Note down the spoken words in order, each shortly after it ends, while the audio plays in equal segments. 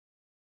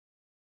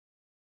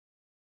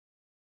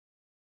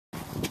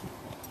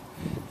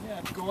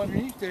have to go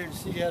underneath there to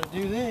see how to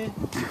do this.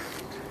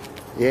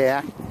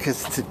 Yeah,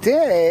 because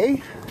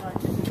today... I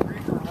get the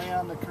creeper, lay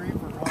on the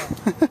creeper,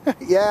 huh?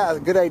 Yeah,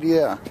 good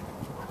idea.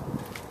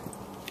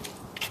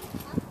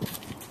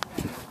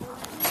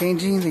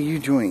 Changing the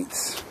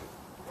U-joints.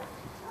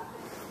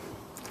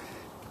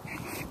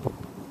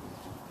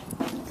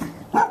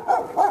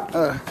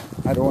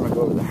 I don't want to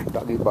go to the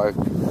doggy park.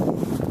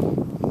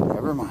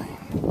 Never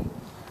mind.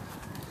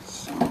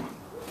 So,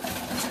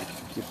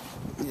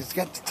 you just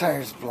got the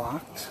tires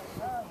blocked,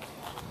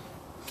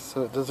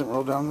 so it doesn't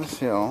roll down this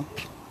hill.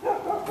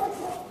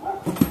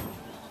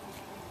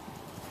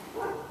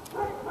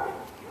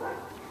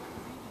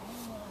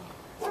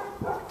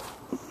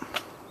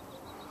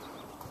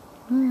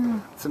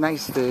 It's a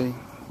nice day.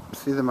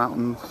 See the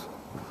mountains.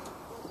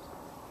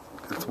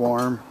 It's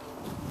warm.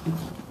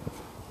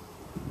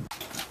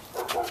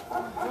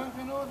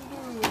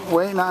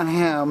 Waiting on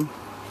him.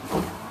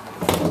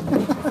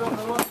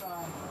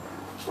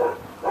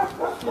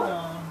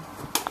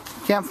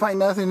 Can't find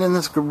nothing in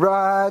this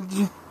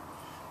garage.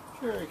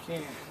 Sure I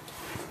can.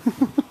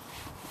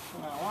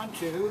 When I want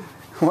to.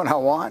 When I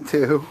want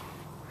to.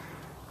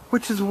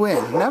 Which is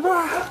when?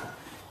 Never?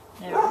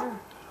 Never.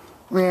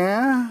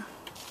 Yeah.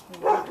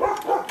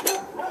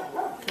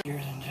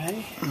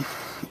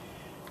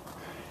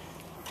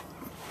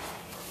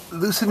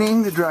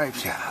 Loosening the drive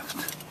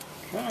shaft.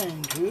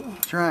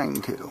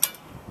 Trying to.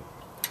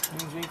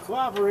 Things ain't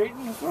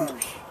cooperating, of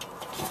course.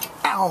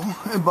 Ow!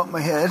 I bumped my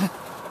head.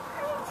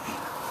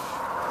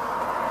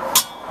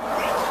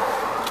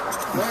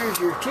 There's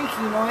your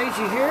tinky noise,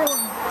 you hear?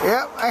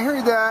 Yep, I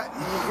heard that. The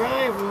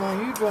drive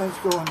on you drive's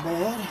going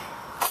bad.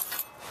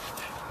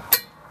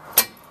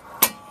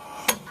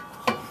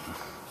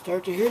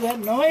 Start to hear that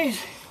noise?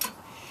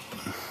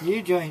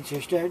 U-joints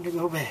are starting to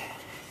go bad.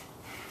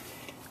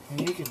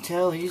 And you can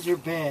tell these are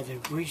bad. The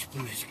grease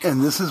boost.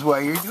 And this is why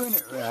you're doing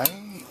it, right?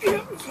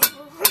 Yep.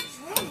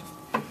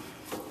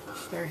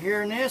 Start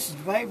hearing this, it's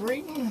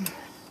vibrating.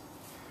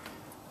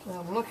 So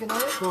I'm looking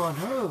at it going,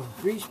 oh,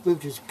 grease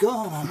boot is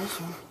gone on this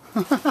one.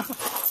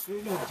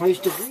 There's no place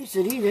to grease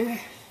it either.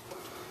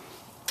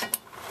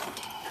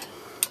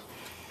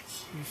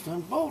 Just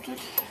unbolt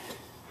it.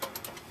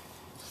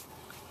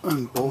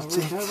 Unbolt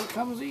it. Never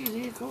comes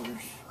easy, of course.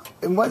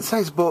 And what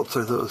size bolts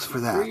are those for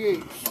that?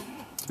 3/8.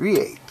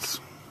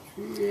 3/8.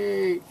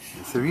 3/8.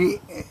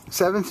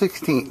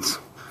 7/16.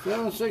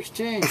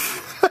 7/16.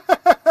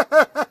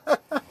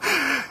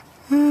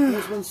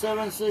 This one's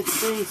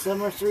 7/16.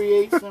 Some are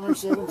 3/8. Some are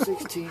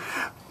 7/16.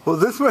 Well,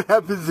 this one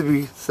happens to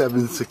be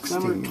 7/16.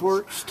 Some are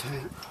Torx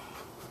type.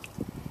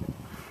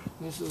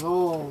 This is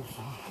old.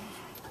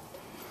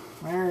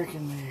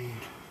 American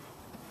made.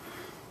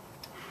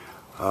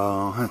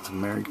 Oh, that's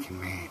American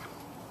made.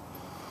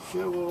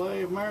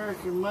 Chevrolet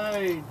American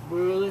made,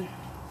 brother.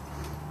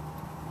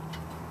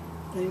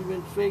 Ain't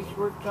been fixed,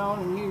 worked on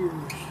in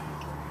years.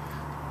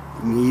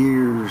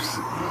 Years.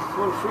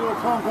 Put a fuel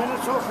pump in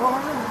it so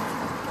far.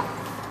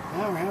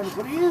 Now we're having to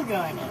put a U-joint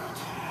in it.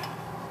 That's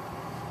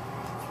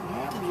what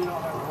happens, you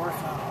don't ever work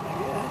on it, I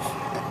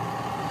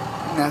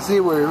guess. Now see,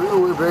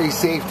 we're very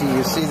safety.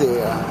 You see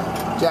the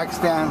jack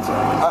stands.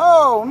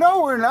 Oh,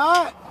 no we're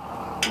not.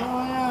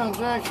 Oh yeah,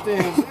 jack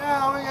stands.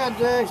 Yeah, we got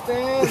jack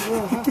stands.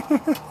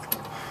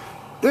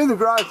 They're in the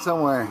garage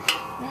somewhere.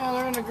 Yeah,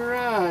 they're in the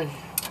garage.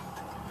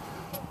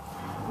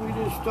 We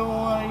just don't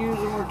want to use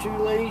them, we're too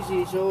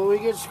lazy. So when we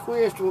get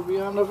squished, we'll be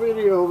on the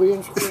video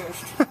being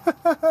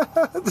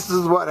squished. This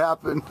is what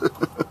happened.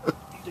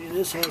 See,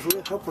 this has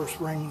real helper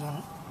springs on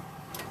it.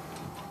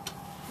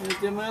 There's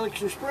them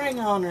extra spring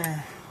on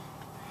there.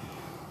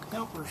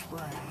 Helper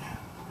spring.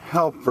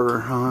 Helper,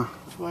 huh?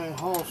 That's why it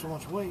hauls so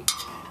much weight.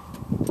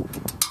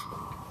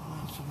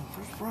 That's the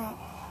first problem.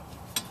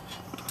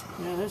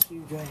 Yeah, this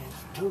U-joint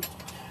is toasted.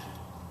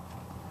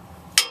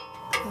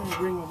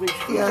 Bring my big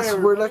screwdriver. Yes,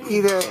 we're lucky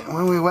that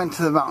when we went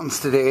to the mountains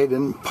today, it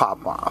didn't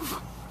pop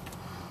off.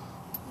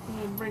 I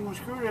didn't bring my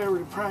screwdriver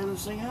to pry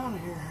this thing out of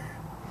here.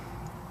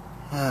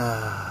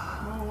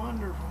 Oh,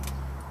 wonderful.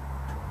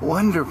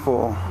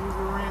 Wonderful. Use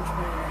a wrench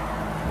maybe.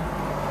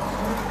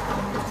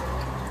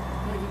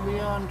 I can be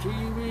on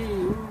TV.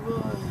 Oh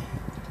boy.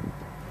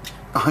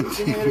 On You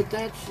can TV. edit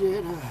that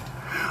shit.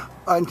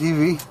 On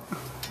TV.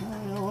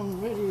 On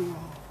video.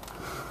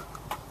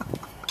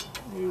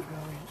 Use my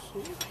wrench.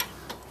 See?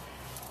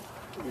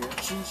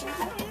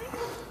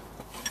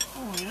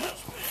 Oh,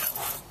 that's bad.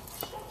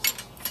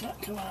 It's not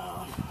coming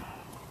off.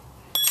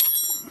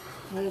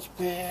 That's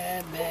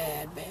bad,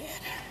 bad, bad.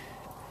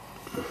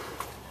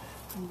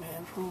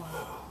 Bad for a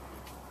while.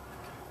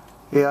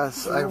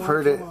 Yes, I've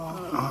heard it.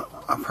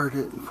 I've heard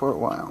it for a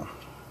while.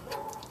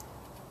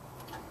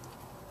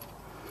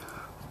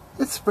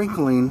 It's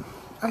sprinkling.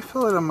 I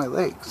feel it on my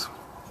legs.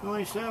 It's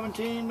only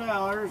 $17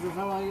 or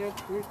something like that.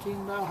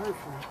 $15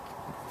 for it.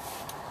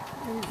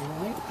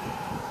 Usually.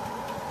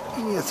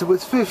 Yes, it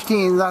was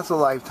 15. That's a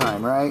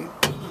lifetime, right?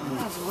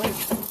 That's a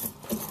lifetime.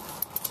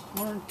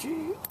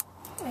 Warranty.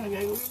 I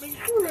gotta go get a big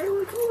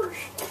screwdriver, of course.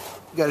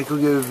 Gotta go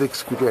get a big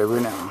screwdriver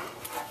now.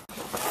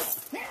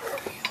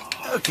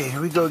 Okay,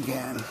 here we go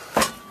again.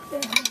 Yeah,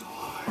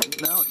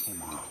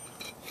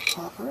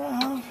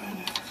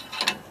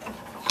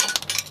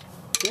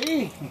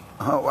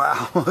 Oh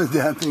wow,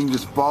 that thing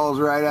just falls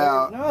right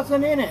out. There's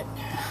nothing in it.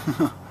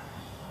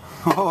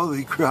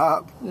 Holy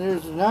crap.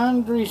 There's a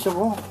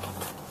non-greasable.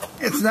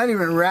 It's not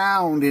even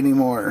round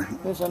anymore.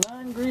 It's a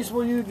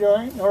non-greasable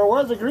U-joint, or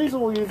was a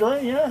greasable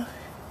U-joint, yeah.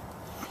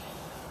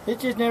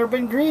 It's just never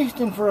been greased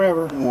in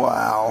forever.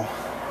 Wow.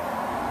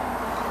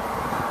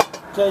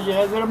 Tells you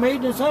how good a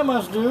maintenance I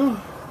must do.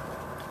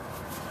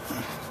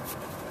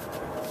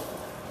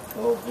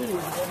 Oh goody, do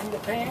I need a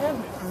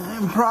pan?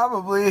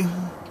 Probably.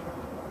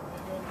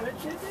 I bet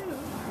you do.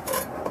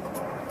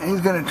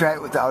 He's gonna try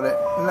it without it.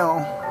 No.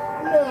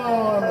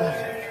 No.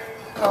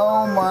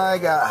 Oh my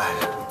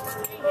God.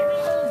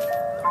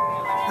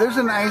 There's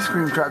an ice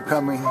cream truck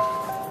coming.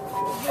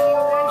 Ice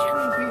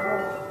cream people.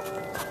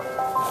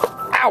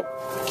 Ow!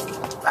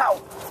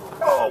 Ow!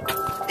 Oh!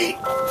 Eek.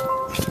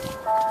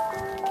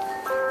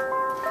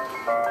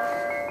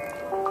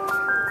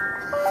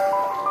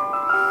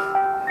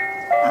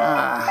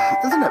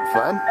 Isn't it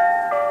fun?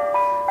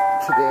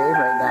 Today,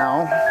 right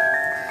now.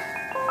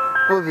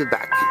 We'll be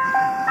back.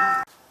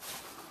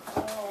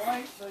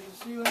 Alright, so you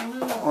see what I'm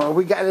doing? Well,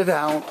 we got it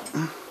out.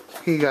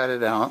 He got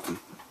it out.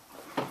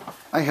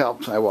 I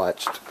helped. I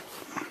watched.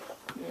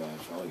 Yeah,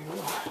 that's all you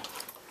do.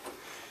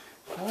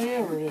 All you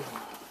ever do.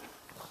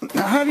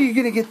 Now, how are you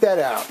going to get that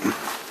out?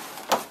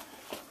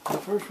 Well,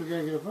 first we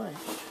gotta get a vise.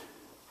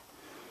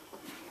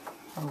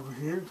 Over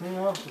here, clean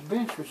off the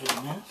bench we're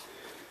sitting at.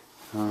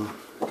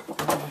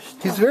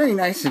 He's very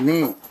nice and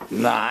neat.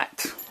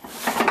 Not.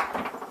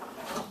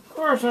 Of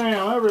course I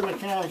am. Every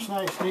mechanic's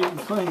nice, neat, and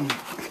clean.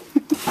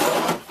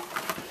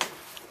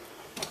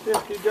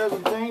 50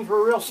 dozen things.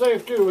 We're real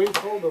safe too. We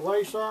pulled the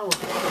vise on.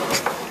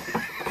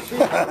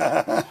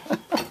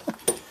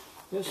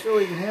 Just so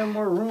we can have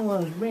more room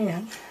on his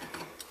bench.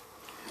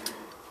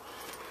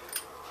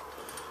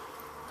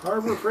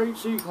 Harbor Freight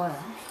C-clamps.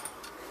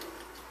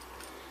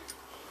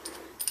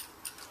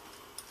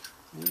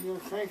 You're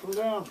gonna crank them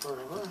down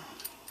forever.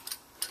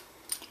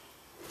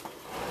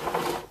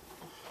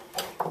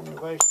 In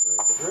the vise the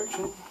right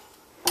direction.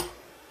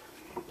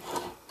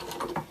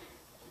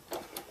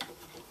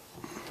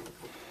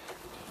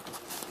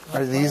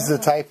 Are these the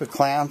type of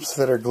clamps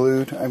that are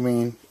glued? I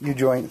mean,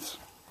 U-joints.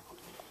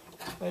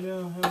 I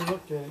haven't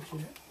looked at it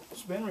yet.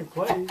 It's been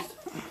replaced.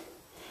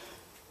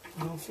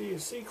 I don't see a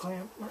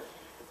C-clamp.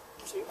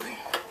 See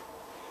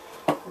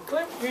a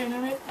clip pin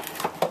in it.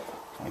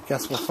 I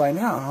guess we'll find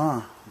out,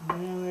 huh?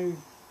 Yeah,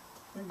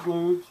 they're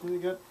glued, so they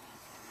got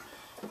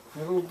a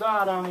little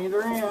dot on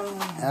either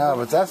end. Yeah,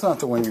 but that's not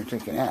the one you're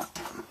taking out.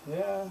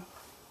 Yeah.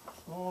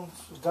 Well,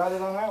 it's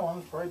dotted on that one.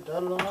 It's probably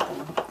dotted on that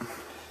one.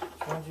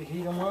 So once you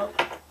heat them up,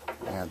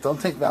 Yeah, don't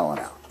take that one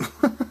out.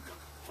 you're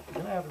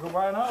going to have to go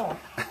buy another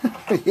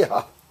one.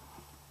 Yeah.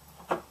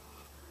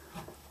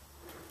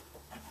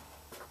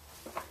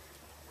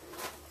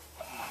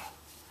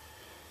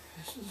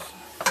 This is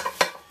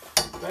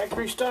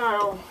factory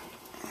style.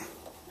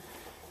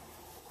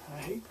 I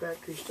hate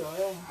factory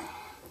style.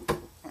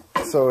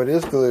 So it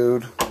is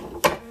glued.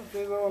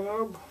 Big little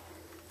nub.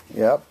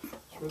 Yep.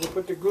 That's where they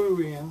put the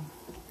glue in.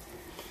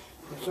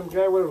 If some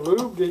guy would have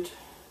lubed it.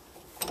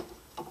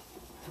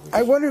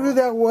 I wonder who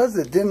that was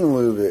that didn't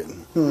lube it.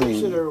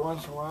 Fix it every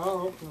once in a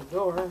while. Open the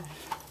door.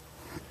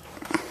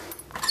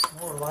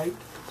 More light.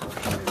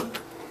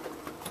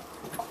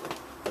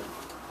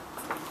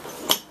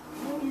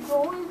 Where you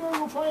go? You gotta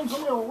go find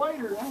somebody a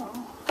lighter now.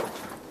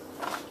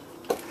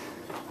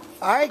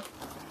 I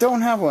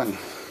don't have one.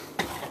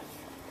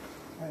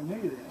 I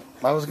knew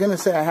that. I was going to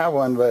say I have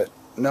one, but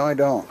no, I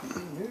don't. I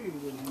knew you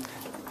didn't.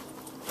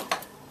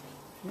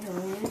 You know,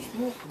 you ain't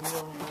smoking. You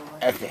don't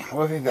know. Okay,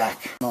 we'll be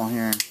back. All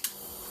here.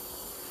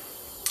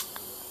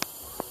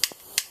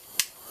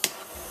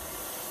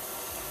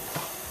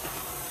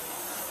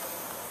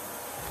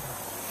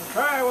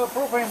 Try it with a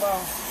propane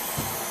bomb.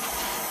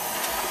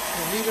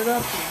 We'll heat it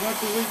up as much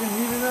as we can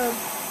heat it up.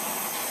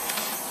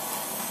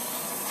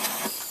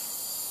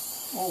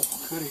 Oh,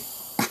 goody.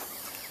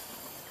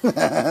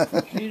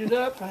 Heat it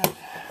up and it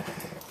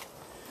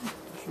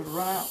should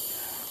run out.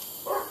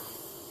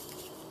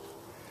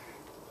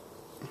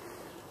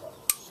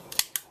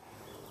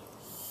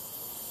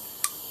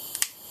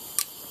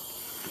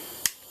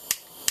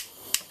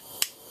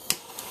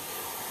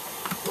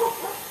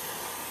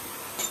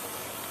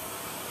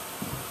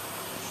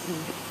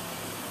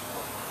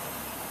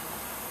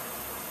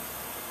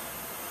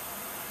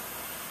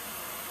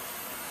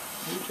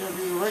 You tried to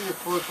use a regular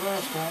torch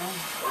last time.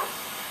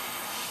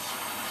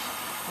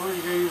 Or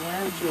you gotta use an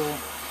air tool.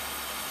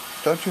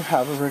 Don't you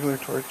have a regular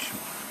torch?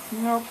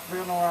 Nope, we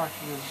have no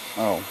oxygen.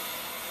 Oh.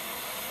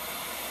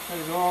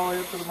 Gotta go all the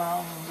way up to the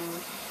mountain and do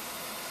it.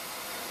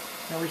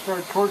 And we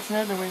started torching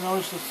it and we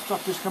noticed the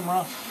stuff just come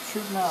around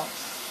shooting out.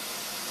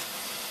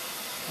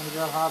 And it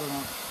got hot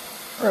enough.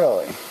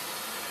 Really?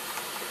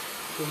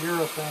 It's a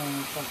urethane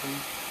or something.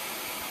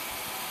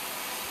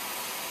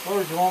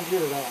 Otherwise you won't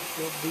get it out.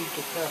 You'll beat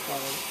the crap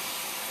out of it.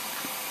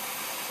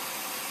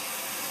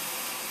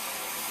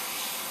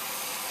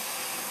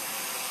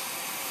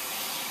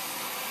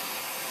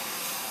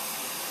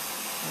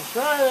 Let's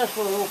try this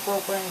with a little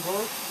propane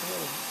torch.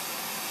 Yeah.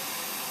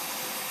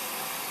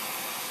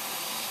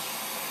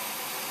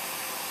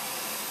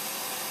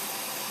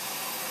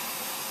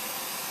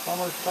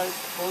 plumber's type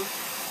work.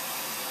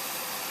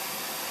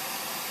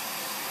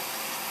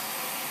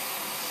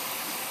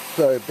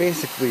 So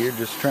basically you're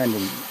just trying to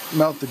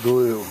melt the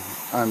glue,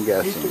 I'm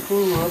guessing. Heat the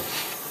glue up,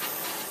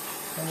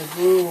 and the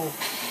glue will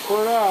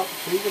pour it out,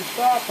 so you can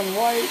stop and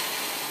wait,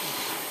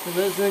 because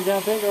this is going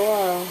to take a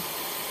while.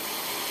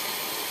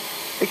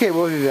 Okay,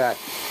 we'll do that.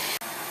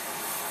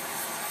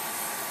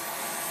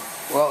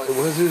 Well, it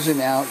was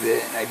oozing out,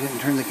 and I didn't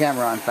turn the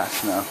camera on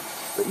fast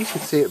enough, but you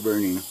could see it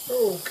burning.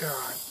 Oh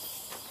God.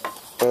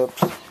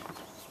 Oops.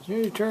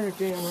 You turn the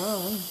camera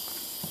on,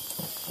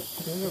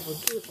 end up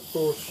with this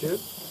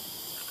bullshit.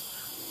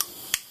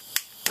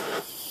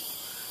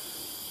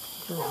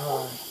 Too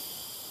high.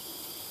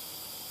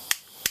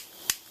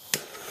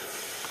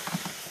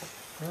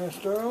 Gonna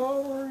start all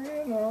over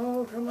again?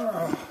 Oh, come on.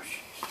 Oh, jeez.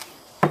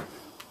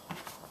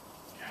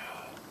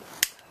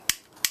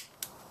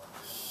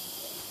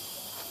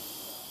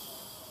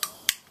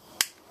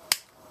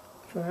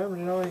 So what happens,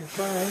 you know, you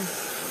find.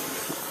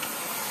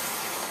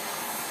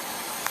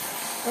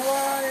 Come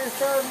on, you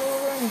start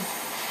moving.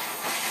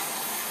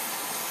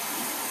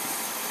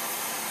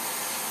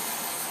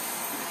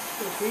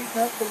 Just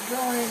heating up the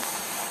joint.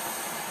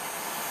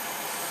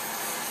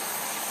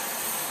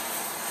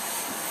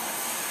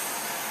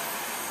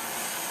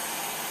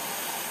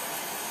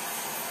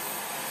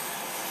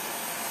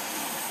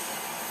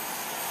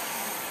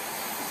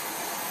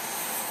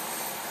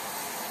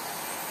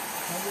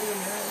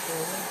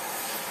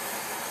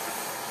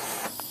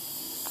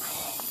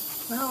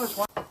 Now it's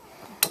one.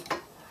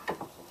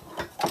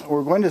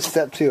 We're going to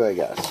step 2, I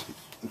guess.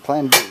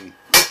 Plan B.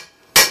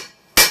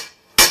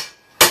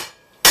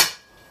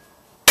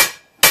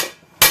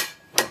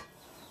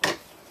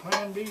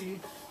 Plan B.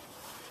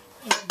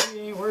 Plan B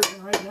ain't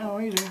working right now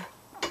either.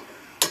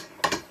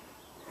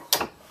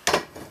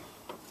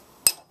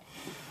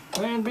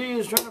 Plan B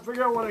is trying to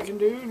figure out what I can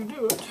do to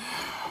do it.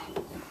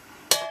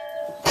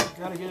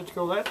 Gotta get it to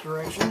go that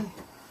direction.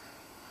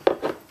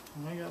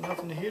 And I got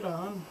nothing to hit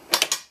on.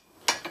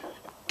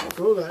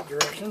 Go that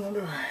direction, what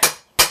do I?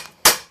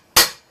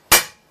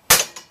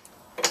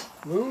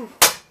 Move?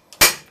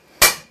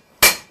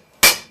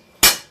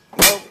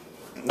 Nope,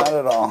 not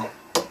at all.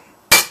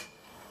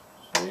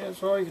 So yeah,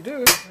 that's all you can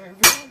do.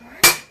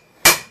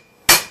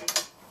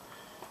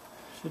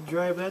 Should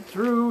drive that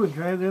through and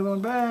drive the other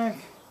one back.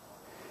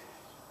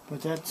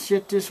 But that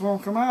shit just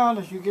won't come out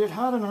if you get it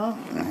hot enough.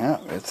 Yeah,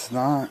 it's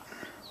not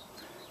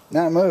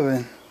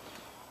moving.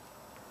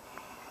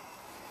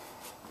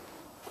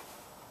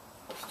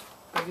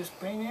 Biggest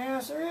pain in the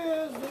ass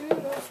there is,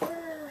 dude, I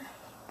swear.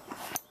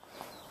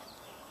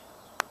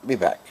 Be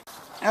back.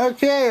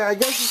 Okay, I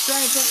guess it's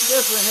trying something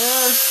different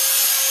here.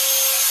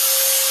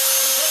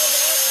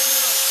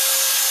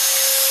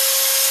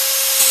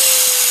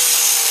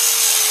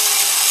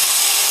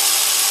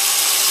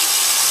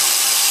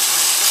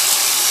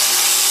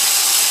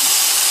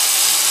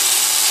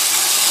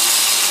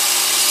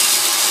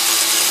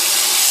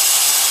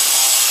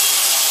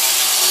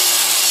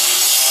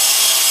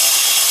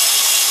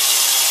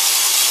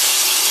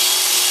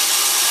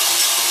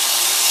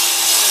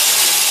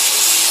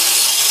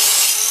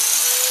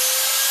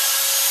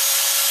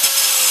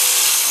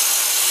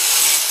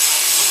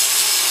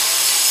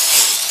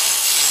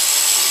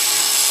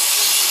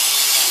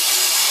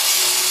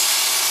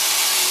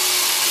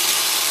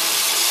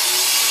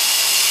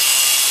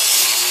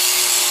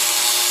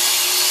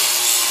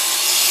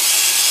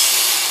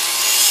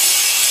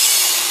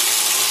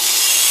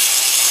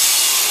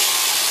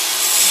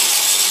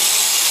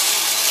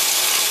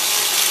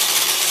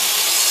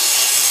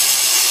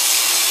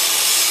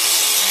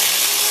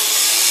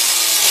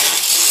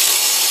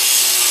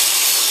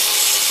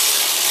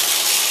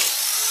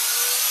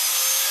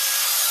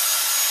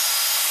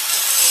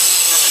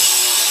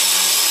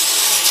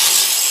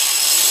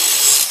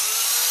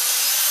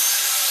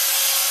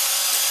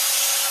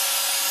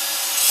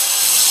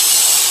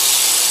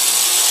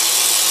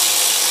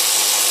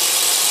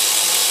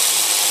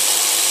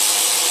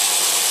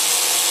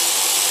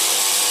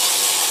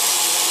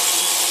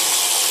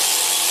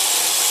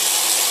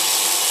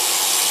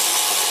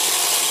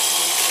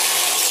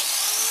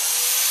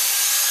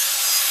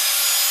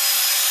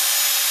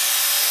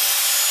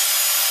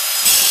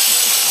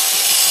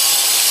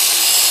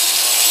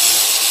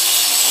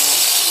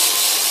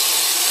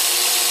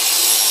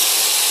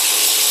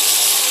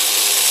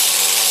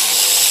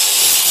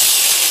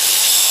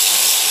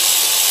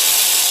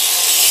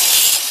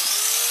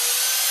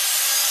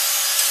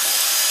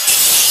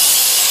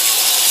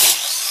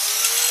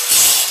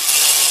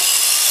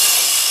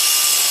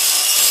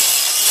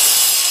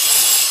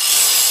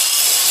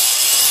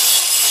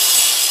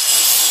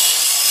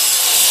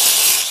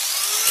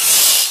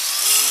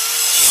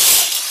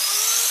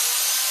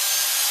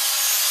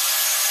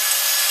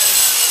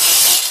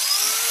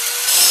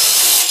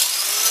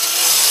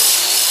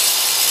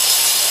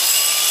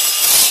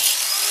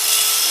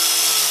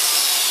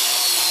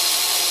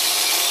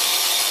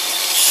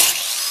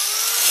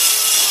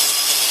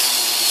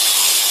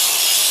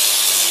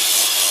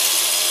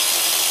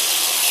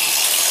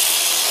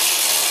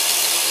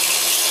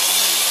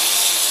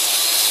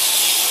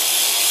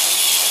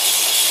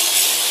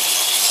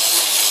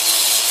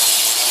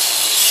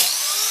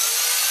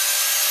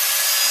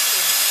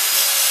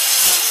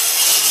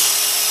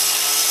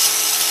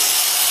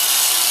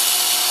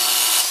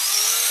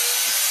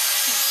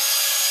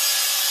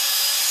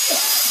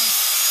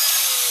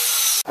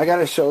 I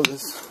gotta show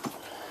this.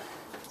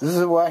 This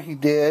is what he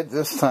did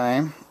this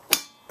time.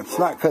 It's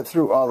not cut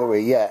through all the way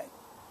yet.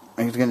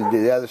 He's going to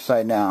do the other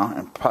side now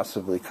and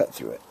possibly cut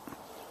through it.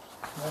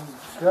 And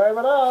drive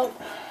it out.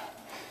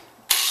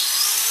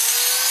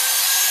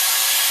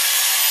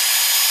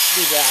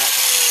 Do that.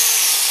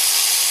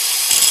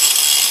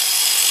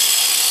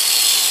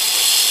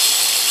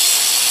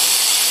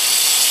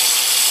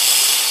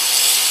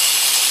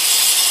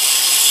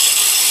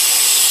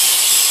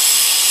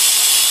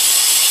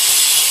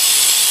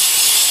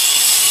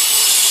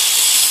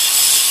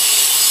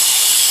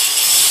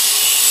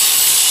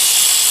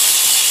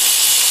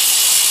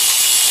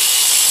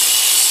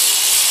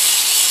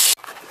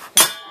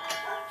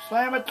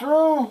 Slam it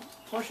through,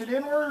 push it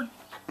inward.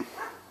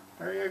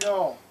 There you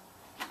go.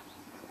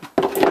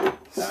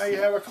 Now you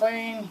have a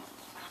clean,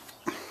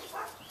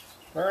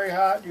 very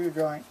hot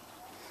U-joint.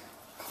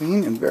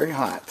 Clean and very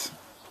hot.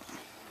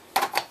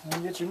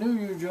 When you get your new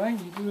U-joint,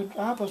 you do the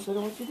opposite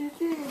of what you did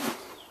then.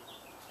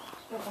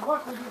 With some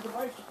luck, we use the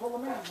device to pull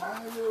them in.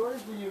 Now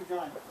where's the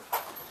U-joint?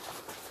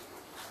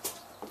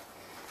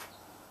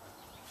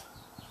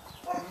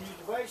 And you use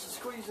the device to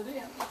squeeze it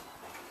in.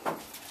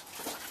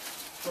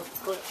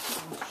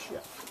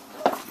 Shit.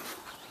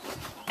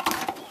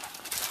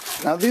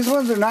 Now these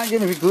ones are not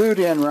going to be glued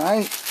in,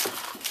 right?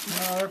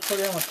 No, they're put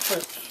in with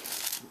clips.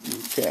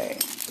 Okay,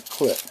 the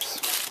clips.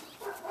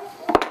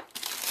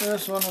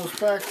 This one was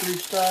factory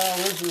style,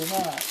 this is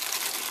not.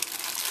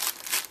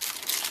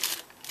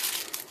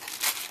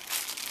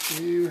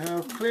 You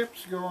have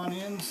clips going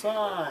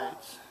inside.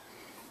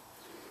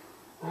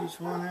 Each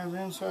one has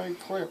inside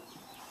clip.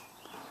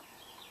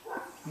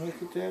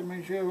 Look at that,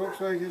 make sure it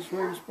looks like it's the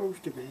way it's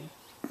supposed to be.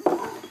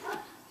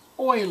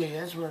 Oily,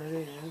 that's what it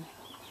is.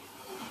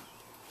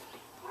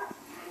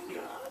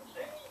 God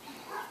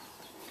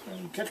dang.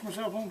 And catch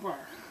myself on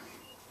fire.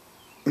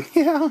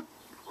 Yeah.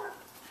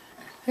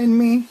 And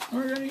me.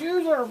 We're going to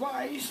use our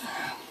vise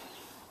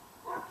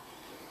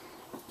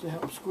to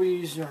help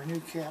squeeze our new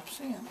caps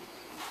in.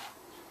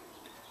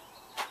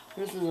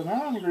 This is a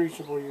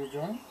non-greasable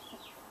U-joint.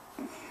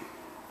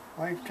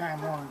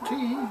 Lifetime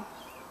warranty.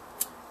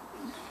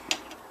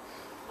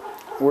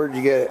 Where'd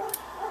you get it?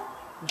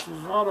 This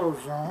is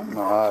AutoZone.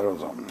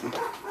 AutoZone.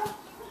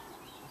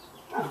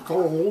 It's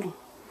gold.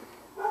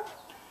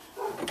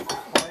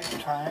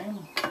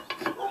 Lifetime.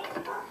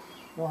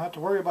 Don't have to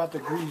worry about the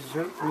grease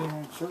being in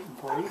a certain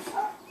place.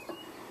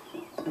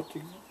 Put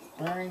the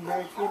bearing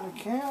back in the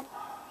cap.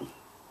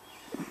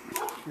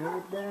 The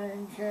other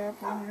bearing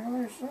cap on the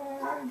other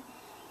side.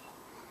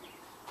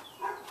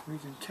 We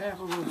can tap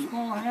it with a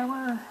small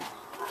hammer.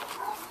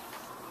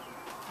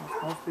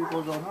 Most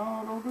people go,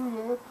 no, don't do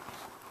that.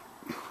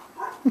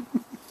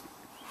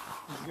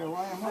 You gotta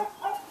line them up.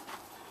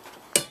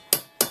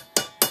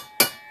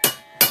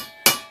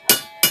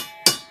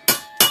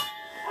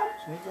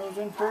 See, it goes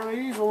in fairly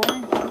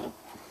easily. But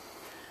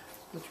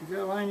you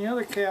gotta line the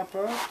other cap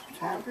up,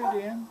 tap it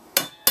in.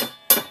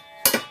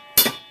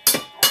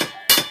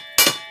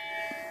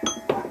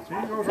 See,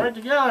 it goes right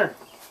together.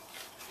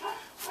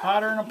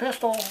 Hotter than a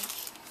pistol.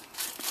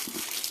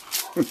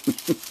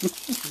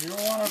 If you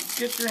don't want to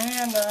get your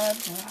hand on it,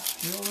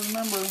 you'll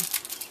remember.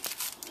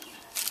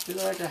 Do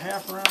like a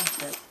half round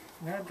step.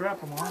 You gotta drop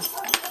them on.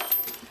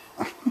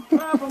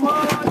 Drop them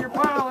on your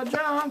pile of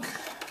junk.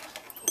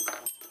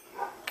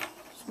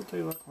 That's what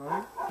they look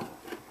like.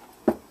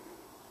 You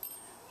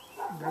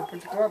gotta put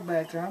the glove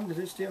back on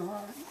because it's still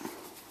hot.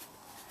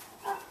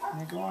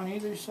 And they go on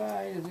either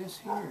side of this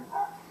here.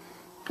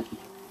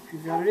 If you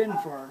got it in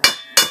far enough.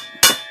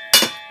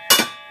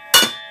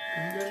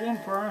 If you get it in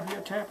far enough, you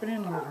gotta tap it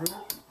in over here.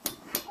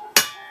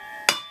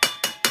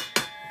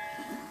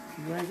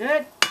 You like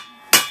that?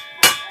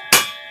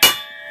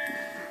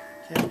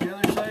 Tap the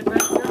other side back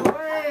the other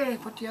way.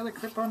 Put the other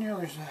clip on the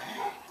other side.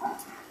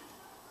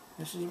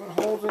 This is what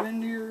holds it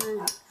into your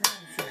drum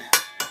shaft.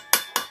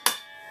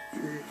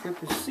 Make sure your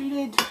clip is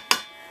seated.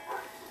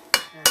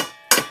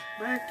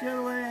 Back the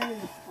other way.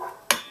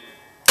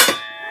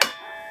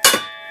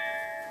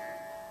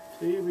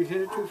 See if you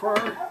hit it too far,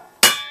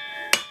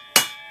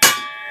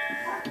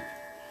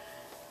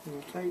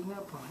 it'll tighten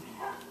up on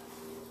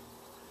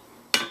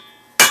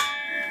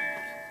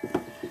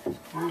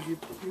you.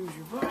 Use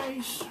your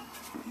vise.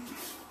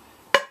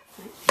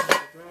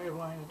 Drive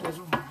line, it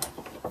doesn't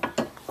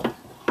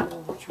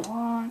hold what you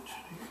want.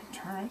 You can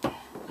turn it.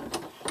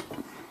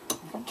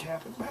 You can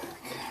tap it back.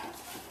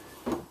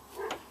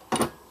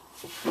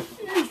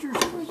 Easter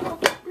squeeze out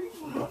the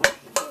beaten.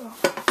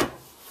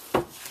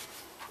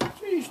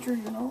 It's Easter,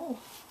 you know.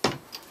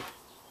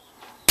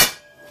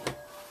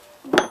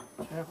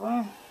 Tap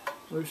on.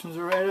 Loosens it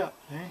right up.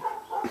 See?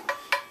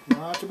 You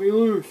want it to be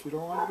loose. You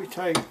don't want it to be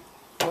tight.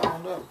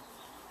 Buttoned up.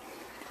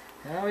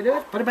 Now we do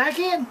it. Put it back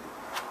in.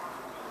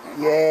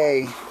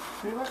 Yay.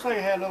 See, it looks like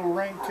it had little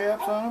ring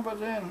caps on it, but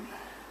then,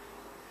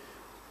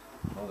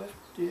 oh, that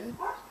did.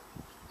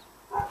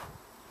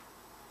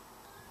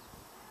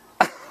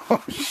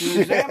 Oh, If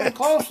you examine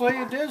closely,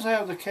 it does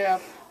have the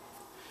cap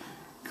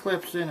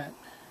clips in it.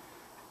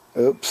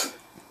 Oops.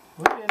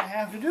 We didn't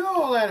have to do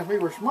all that if we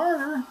were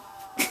smarter.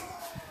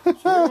 So we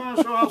want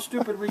to show how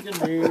stupid we can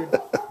be.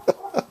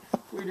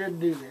 We didn't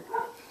do that.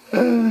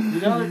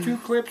 The other 2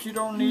 clips you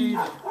don't need.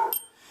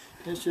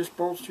 It's just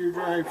bolts to your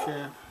drive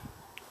shaft,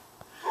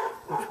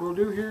 which we'll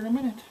do here in a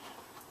minute.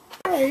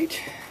 Right.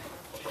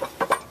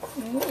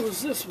 And what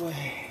was this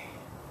way?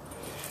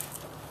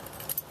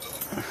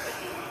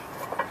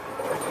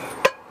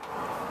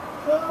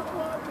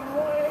 Up and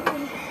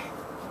away.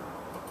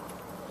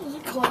 There's a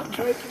clutch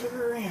right to the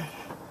rear end.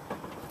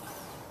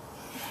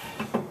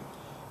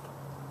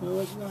 No,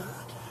 it's not.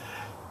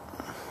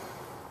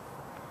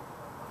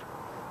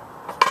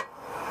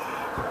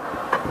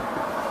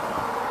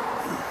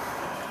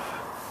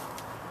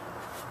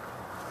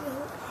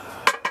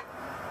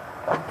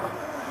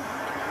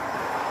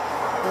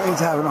 He's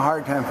having a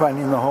hard time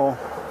finding the hole.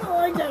 Oh,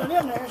 I got it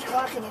in there. It's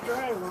clocking the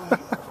driveway. The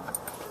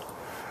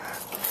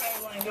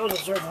driveway goes a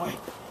certain way.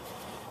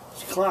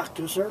 It's clocked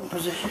to a certain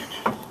position.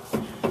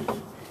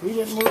 We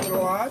didn't move it a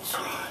lot, so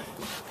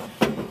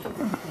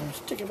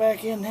stick it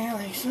back in there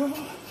like so.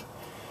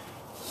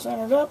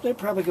 Centered up. They'd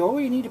probably go, oh,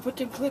 you need to put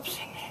them clips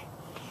in there.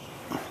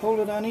 Hold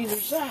it on either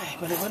side,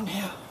 but it wouldn't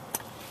help.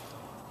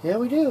 Yeah,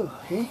 we do.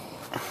 See?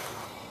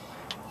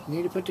 You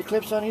need to put the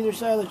clips on either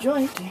side of the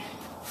joint.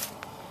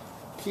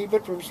 Keep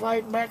it from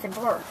sliding back and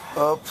forth.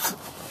 Oops.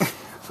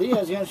 See, I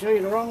was going to show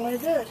you the wrong way I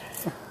did.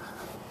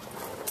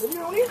 But you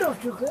don't need those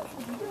 2 clips.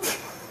 What you do?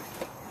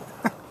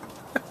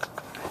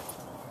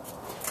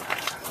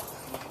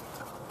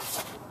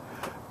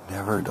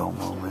 Never a dull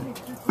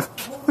moment.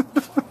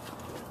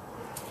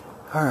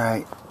 All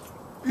right,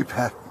 be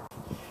back.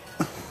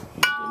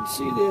 Didn't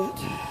see that.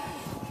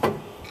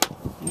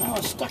 Now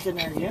it's stuck in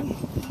there again.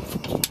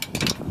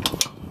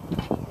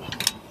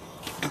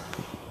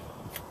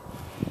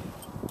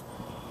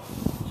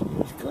 See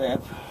this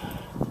clip?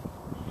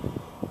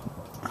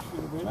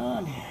 Should have been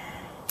on here.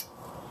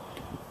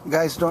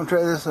 Guys, don't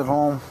try this at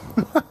home.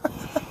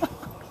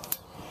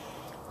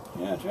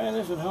 Yeah, try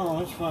this at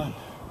home. It's fun.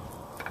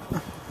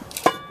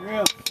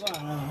 Real fun,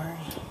 in other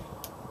words.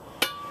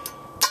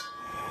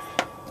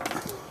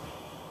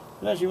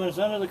 Especially when it's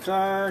under the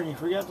car and you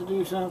forgot to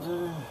do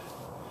something.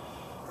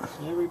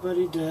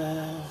 Everybody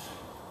does.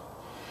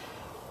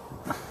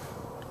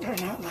 They're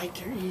not like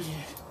they're easy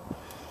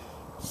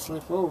to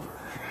slip over.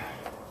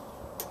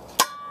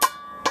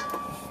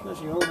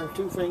 Especially over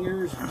 2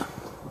 fingers.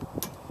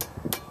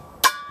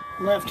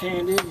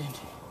 Left-handed and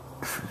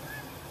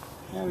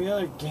every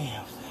other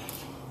damn thing.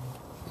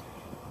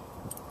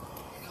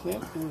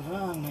 Clip goes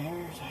on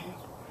there.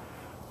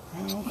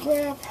 No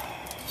clip.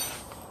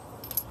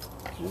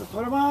 Should have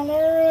put them on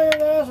there. There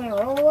it is, and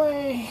roll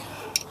away.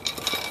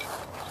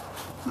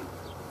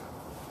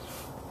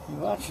 You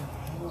watch them.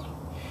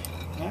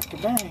 Knock the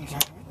bearings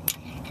out of it.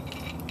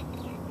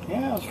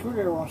 Yeah, the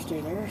screwdriver won't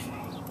stay there. So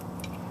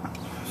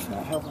it's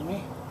not helping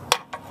me.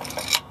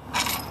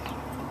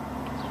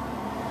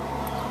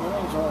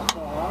 Bearings all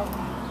fall out.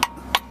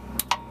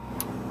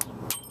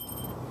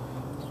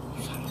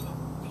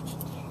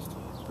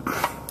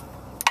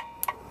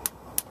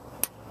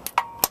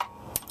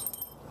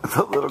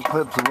 The little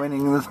clips are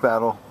winning this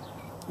battle.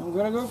 I'm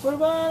gonna go put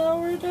them on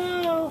over at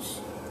the house.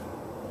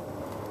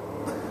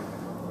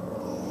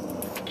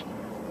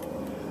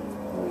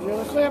 There's the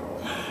other clip.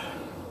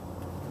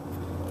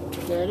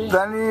 Steady. It's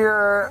under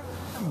your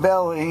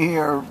belly,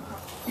 your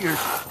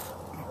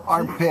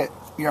armpit,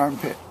 There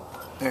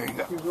you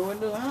go. You go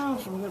into the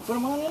house. I'm gonna put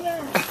them on in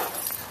there.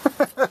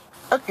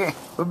 Okay,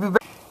 we'll be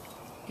back.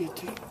 Get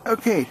to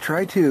Okay,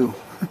 try 2.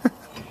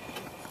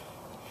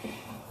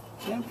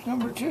 attempt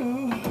number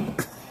 2.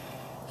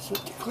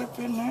 Slip the clip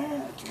in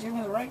there to give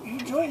me the right U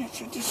joint. It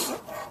should just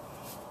slip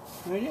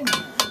right in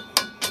there.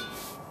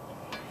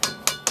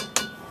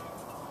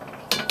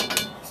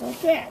 Just like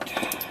that.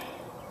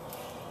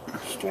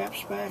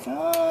 Straps back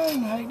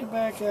on, tighten it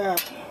back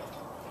up.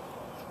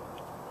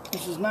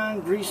 This is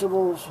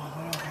non-greasable, so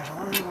we don't have to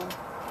worry about it.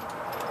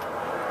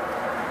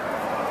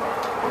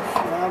 So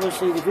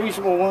obviously the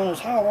greasable one is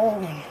hollow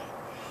and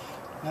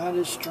not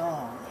as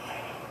strong.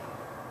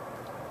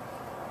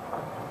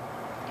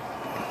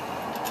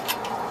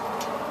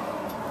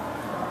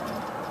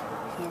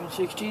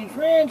 7/16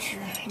 wrench.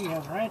 You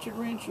have a ratchet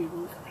wrench, you'd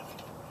work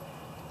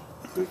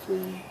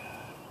quickly.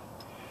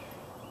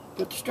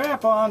 Put the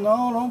strap on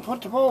though, don't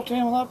put the bolt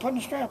in without putting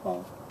the strap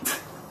on.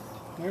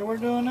 Here we're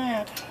doing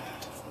that.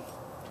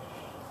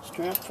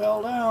 Strap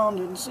fell down,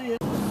 didn't see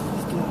it.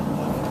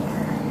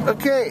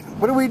 Okay,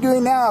 what are we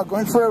doing now?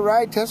 Going for a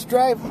ride, test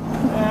drive?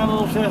 Yeah, a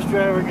little test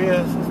drive, I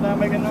guess. It's not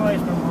making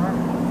noise no more.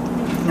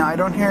 No, I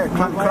don't hear it.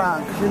 Clunk,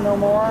 clunk. No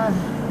more.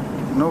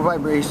 No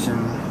vibration.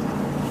 No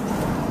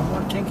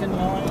more tinking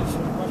noise.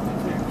 It must be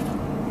fixed.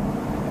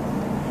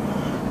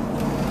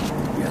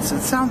 Yes,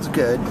 it sounds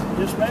good.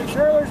 Just make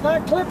sure there's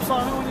not clips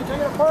on it when you take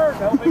it apart.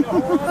 That'll make it a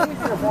whole lot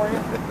easier for you.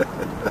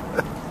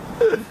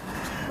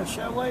 The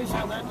Chevrolets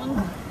have that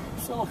little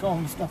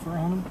silicone stuff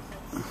around them.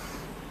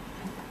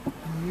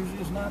 And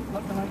usually it's not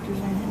looking like there's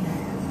anything in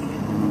there.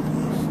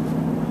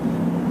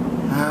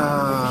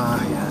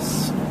 Ah,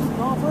 yes.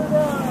 Go for a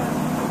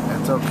ride.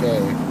 That's okay.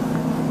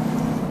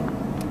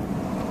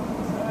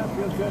 That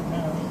feels good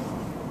now.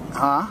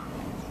 Huh?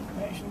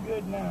 Nice and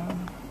good now.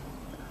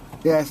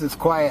 Yes, it's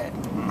quiet.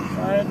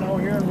 Quiet, no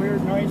hearing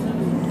weird noises,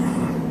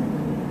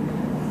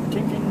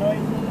 ticking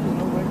noises,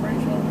 no